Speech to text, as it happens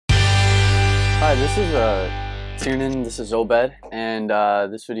Hi, this is Tiernan, this is Obed, and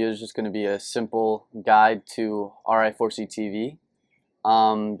this video is just going to be a simple guide to Ri4CTV.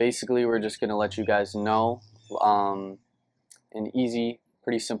 Basically, we're just going to let you guys know in easy,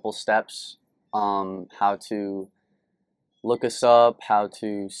 pretty simple steps how to look us up, how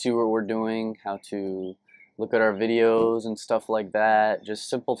to see what we're doing, how to look at our videos and stuff like that, just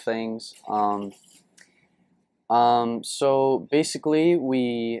simple things. So basically,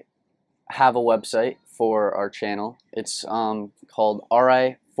 we have a website for our channel. It's called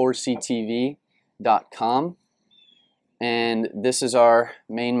Ri4CTV.com, and this is our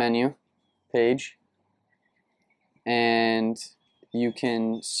main menu page, and you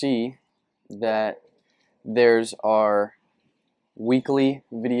can see that there's our weekly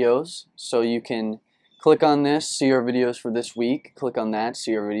videos, so you can click on this, see our videos for this week, click on that,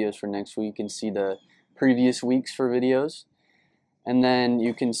 see our videos for next week, and see the previous weeks for videos. And then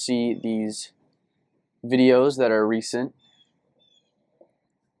you can see these videos that are recent.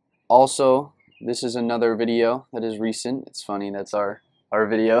 Also, this is another video that is recent. It's funny, that's our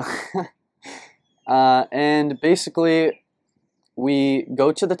video. And basically, we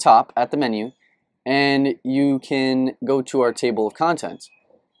go to the top at the menu, and you can go to our table of contents.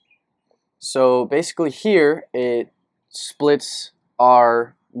 So basically here, it splits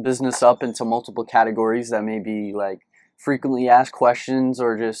our business up into multiple categories that may be like frequently asked questions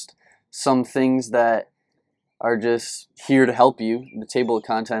or just some things that are just here to help you. The table of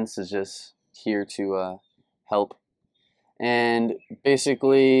contents is just here to help. And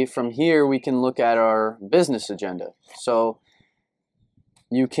basically from here we can look at our business agenda. So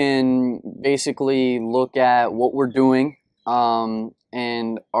you can basically look at what we're doing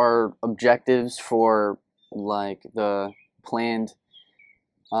and our objectives for like the planned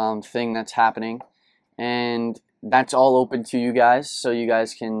thing that's happening, and that's all open to you guys, so you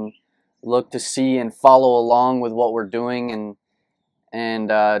guys can look to see and follow along with what we're doing and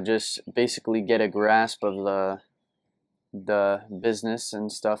just basically get a grasp of the business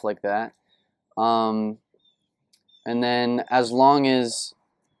and stuff like that. And then as well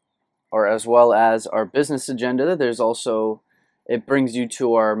as our business agenda, there's also, it brings you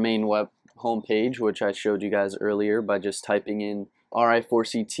to our main web homepage, which I showed you guys earlier by just typing in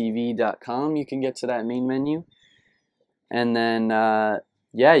Ri4CTV.com. You can get to that main menu. And then,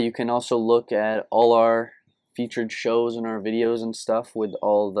 yeah, you can also look at all our featured shows and our videos and stuff with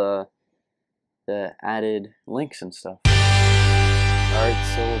all the added links and stuff. Alright,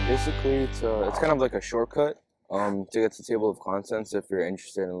 so basically it's kind of like a shortcut to get to the table of contents if you're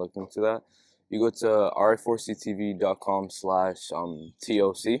interested in looking to that. You go to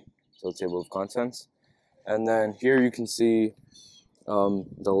ri4ctv.com/TOC, so table of contents. And then here you can see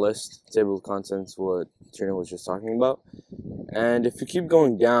the list, table of contents, what Tiernan was just talking about. And if you keep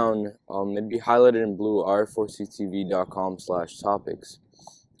going down, it'd be highlighted in blue, ri4ctv.com/topics.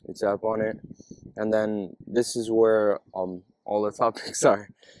 You tap on it, and then this is where all the topics are.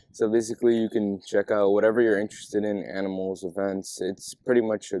 So basically you can check out whatever you're interested in, animals, events. It's pretty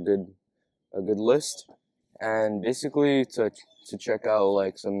much a good list. And basically to check out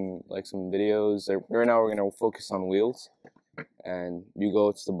like some videos, right now we're gonna focus on wheels. And you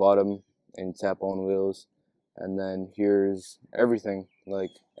go to the bottom and tap on wheels, and then here's everything,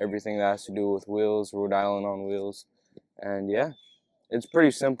 like everything that has to do with wheels, Rhode Island on wheels. And yeah, it's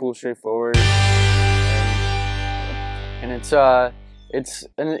pretty simple, straightforward, and it's an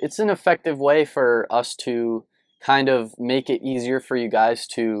effective way for us to kind of make it easier for you guys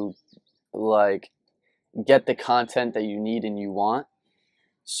to like get the content that you need and you want.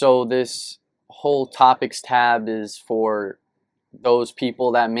 So this whole topics tab is for those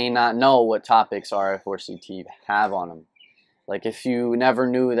people that may not know what topics Ri4CTV have on them. Like if you never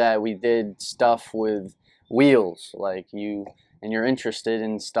knew that we did stuff with wheels, like you're interested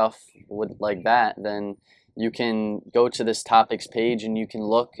in stuff with like that, then you can go to this topics page and you can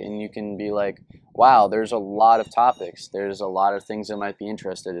look and you can be like, wow, there's a lot of topics, there's a lot of things I might be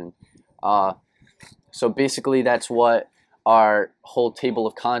interested in. So basically that's what our whole table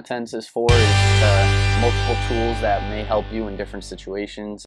of contents is for, is multiple tools that may help you in different situations.